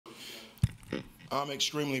I'm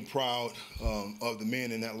extremely proud of the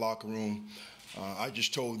men in that locker room. I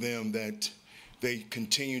just told them that they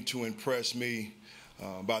continue to impress me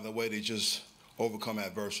by the way they just overcome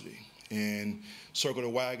adversity and circle the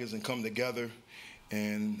wagons and come together.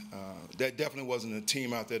 And that definitely wasn't a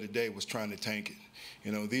team out there today was trying to tank it.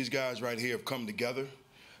 You know, these guys right here have come together.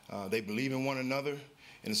 They believe in one another,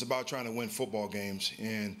 and it's about trying to win football games.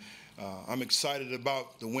 And I'm excited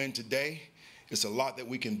about the win today. It's a lot that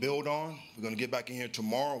we can build on. We're going to get back in here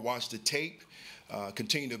tomorrow, watch the tape,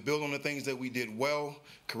 continue to build on the things that we did well,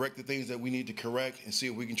 correct the things that we need to correct, and see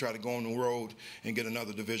if we can try to go on the road and get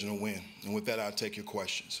another divisional win. And with that, I'll take your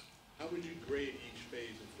questions. How would you grade each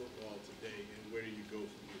phase of football today, and where do you go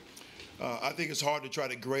from here? I think it's hard to try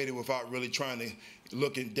to grade it without really trying to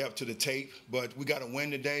look in depth to the tape, but we got a win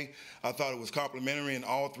today. I thought it was complimentary in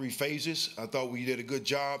all three phases. I thought we did a good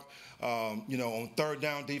job, on third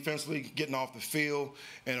down defensively, getting off the field,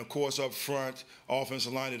 and of course up front,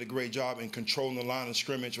 offensive line did a great job in controlling the line of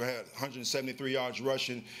scrimmage. We had 173 yards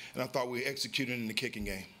rushing, and I thought we executed in the kicking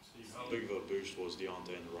game. How big of a boost was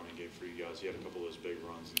Deontay in the running game for you guys? He had a couple of those big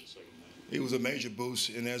runs in the second half. It was a major boost,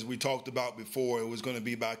 and as we talked about before, it was going to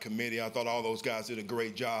be by committee. I thought all those guys did a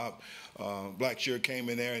great job. Blackshear came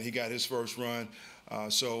in there, and he got his first run.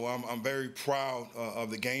 So I'm very proud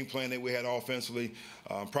of the game plan that we had offensively.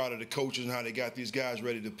 I'm proud of the coaches and how they got these guys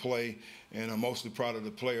ready to play, and I'm mostly proud of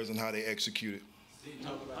the players and how they executed.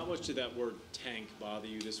 How much did that word tank bother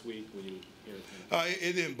you this week when you hear it?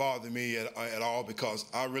 It didn't bother me at all because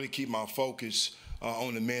I really keep my focus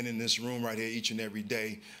on the men in this room right here each and every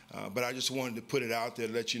day. But I just wanted to put it out there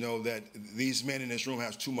to let you know that these men in this room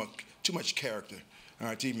have too much character, all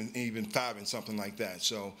right, to even fathom and something like that.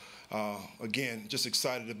 So, again, just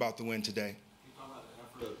excited about the win today. You talk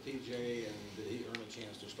about the effort of PJ, and did he earn a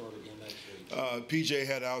chance to start again next week? PJ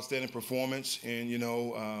had an outstanding performance, and,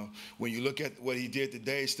 when you look at what he did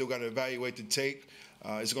today, still got to evaluate the tape.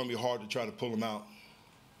 It's going to be hard to try to pull him out.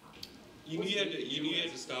 You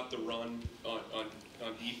needed to stop the run on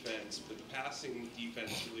defense, but the passing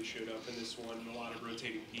defense really showed up in this one, a lot of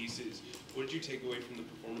rotating pieces. What did you take away from the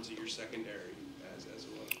performance of your secondary as it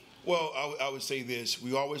was? Well, I would say this.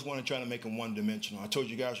 We always want to try to make them one-dimensional. I told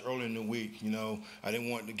you guys earlier in the week, I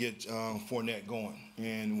didn't want to get Fournette going.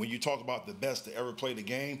 And when you talk about the best to ever play the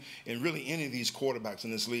game, and really any of these quarterbacks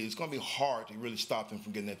in this league, it's going to be hard to really stop them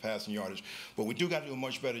from getting that passing yardage. But we do got to do a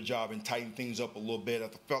much better job and tighten things up a little bit. I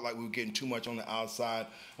felt like we were getting too much on the outside,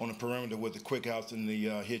 on the perimeter with the quick outs and the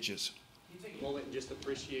hitches. Can you take a moment and just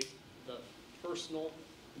appreciate the personal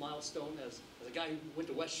milestone as a guy who went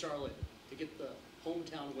to West Charlotte to get the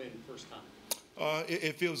hometown win first time?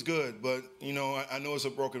 It feels good, but, I know it's a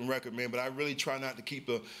broken record, man, but I really try not to keep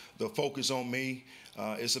the focus on me.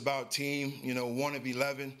 It's about team, 1 of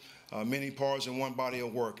 11, many parts and one body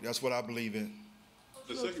of work. That's what I believe in.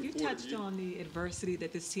 So you touched on the adversity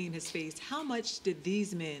that this team has faced. How much did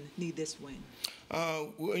these men need this win?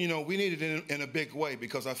 We needed it in a big way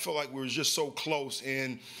because I felt like we were just so close,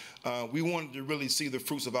 and we wanted to really see the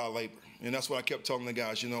fruits of our labor. And that's what I kept telling the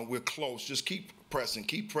guys, we're close. Just keep pressing.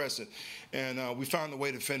 And we found a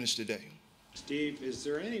way to finish today. Steve, is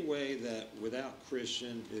there any way that without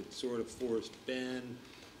Christian, it sort of forced Ben,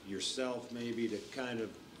 yourself maybe, to kind of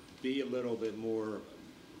be a little bit more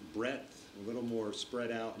breadth, a little more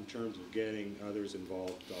spread out in terms of getting others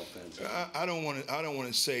involved offensively? I don't want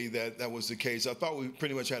to say that was the case. I thought we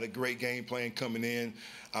pretty much had a great game plan coming in.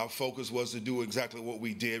 Our focus was to do exactly what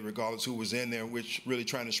we did, regardless who was in there, which really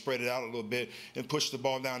trying to spread it out a little bit and push the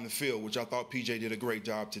ball down the field, which I thought PJ did a great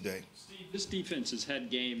job today. Steve, this defense has had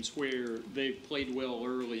games where they've played well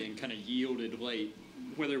early and kind of yielded late,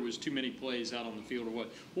 whether it was too many plays out on the field or what.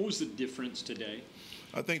 What was the difference today?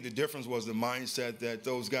 I think the difference was the mindset that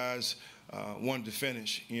those guys wanted to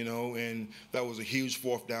finish, and that was a huge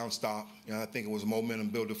fourth down stop. And I think it was a momentum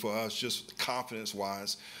builder for us, just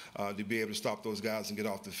confidence-wise, to be able to stop those guys and get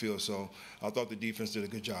off the field. So I thought the defense did a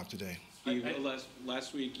good job today.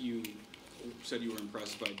 Last week you said you were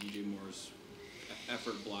impressed by DJ Moore's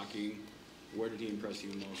effort blocking. Where did he impress you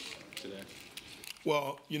most today?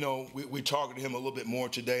 Well, we targeted him a little bit more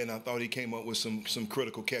today, and I thought he came up with some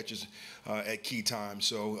critical catches at key times.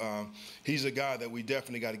 So he's a guy that we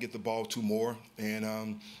definitely got to get the ball to more, and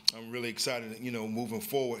I'm really excited, moving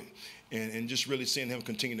forward, and just really seeing him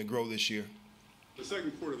continue to grow this year. The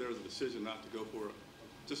second quarter, there was a decision not to go for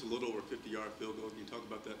just a little over a 50-yard field goal. Can you talk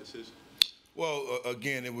about that decision? Well,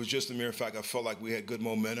 again, it was just a mere fact. I felt like we had good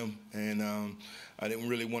momentum, and I didn't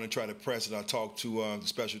really want to try to press it. I talked to the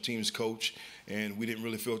special teams coach, and we didn't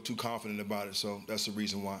really feel too confident about it, so that's the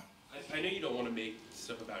reason why. I know you don't want to make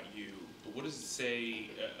stuff about you, but what does it say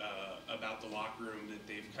about the locker room that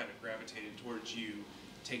they've kind of grabbed gravitated towards you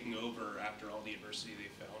taking over after all the adversity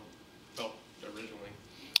they felt originally?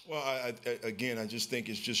 Well, again, I just think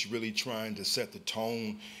it's just really trying to set the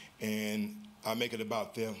tone, and I make it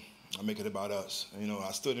about them. I make it about us. You know,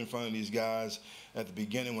 I stood in front of these guys at the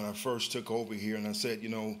beginning when I first took over here, and I said, you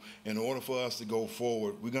know, in order for us to go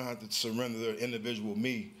forward, we're going to have to surrender the individual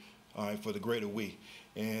me, all right, for the greater we.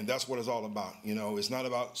 And that's what it's all about. You know, it's not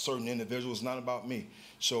about certain individuals. It's not about me.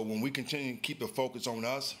 So when we continue to keep the focus on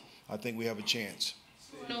us, I think we have a chance.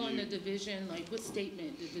 In the division, like, what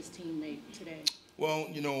statement did this team make today? Well,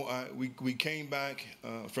 you know, we came back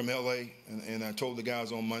from L.A., and I told the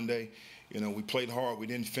guys on Monday, you know, we played hard. We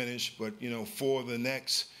didn't finish, but, you know, three of the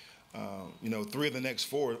next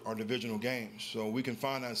 4 are divisional games. So we can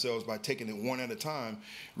find ourselves, by taking it one at a time,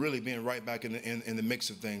 really being right back in the mix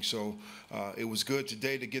of things. So it was good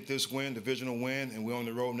today to get this win, divisional win, and we're on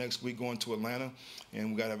the road next week going to Atlanta.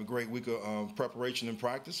 And we got to have a great week of preparation and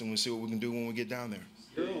practice, and we'll see what we can do when we get down there.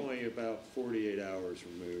 You're only about 48 hours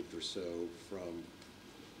removed or so from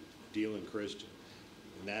dealing Christian,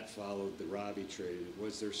 and that followed the Robbie trade.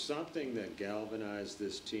 Was there something that galvanized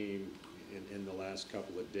this team in the last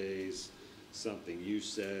couple of days, something you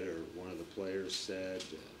said or one of the players said,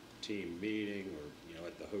 a team meeting or, you know,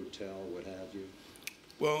 at the hotel, what have you?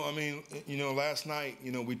 Well, I mean, you know, last night,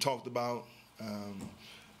 you know, we talked about,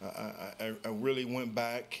 I really went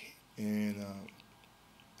back and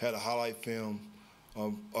had a highlight film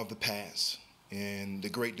of the past and the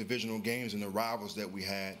great divisional games and the rivals that we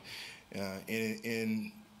had. And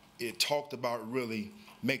it talked about really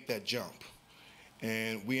make that jump.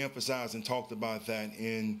 And we emphasized and talked about that.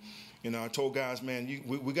 And, you know, I told guys, man,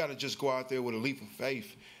 we got to just go out there with a leap of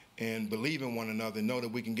faith and believe in one another and know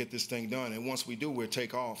that we can get this thing done. And once we do, we'll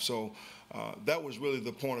take off. So that was really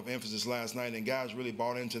the point of emphasis last night. And guys really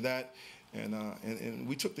bought into that. And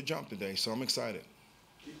we took the jump today. So I'm excited.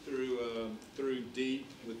 You threw deep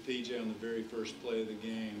with PJ on the very first play of the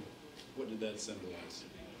game. What did that symbolize?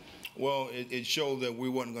 Well, it showed that we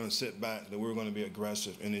wasn't going to sit back, that we were going to be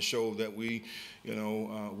aggressive, and it showed that we, you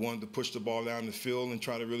know, wanted to push the ball down the field and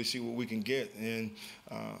try to really see what we can get. And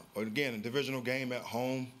again, a divisional game at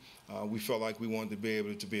home, we felt like we wanted to be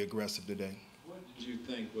able to be aggressive today. What did you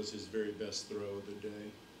think was his very best throw of the day?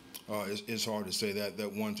 It's hard to say.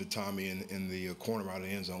 That one to Tommy in the corner out of the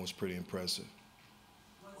end zone was pretty impressive.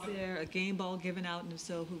 Was there a game ball given out, and if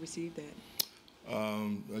so, who received that?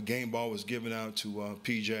 A game ball was given out to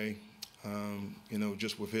PJ, you know,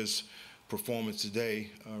 just with his performance today.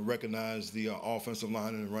 Recognized the offensive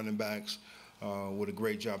line and the running backs with a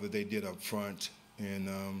great job that they did up front. And,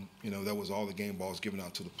 you know, that was all the game balls given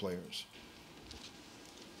out to the players.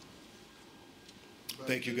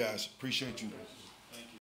 Thank you, guys. Appreciate you.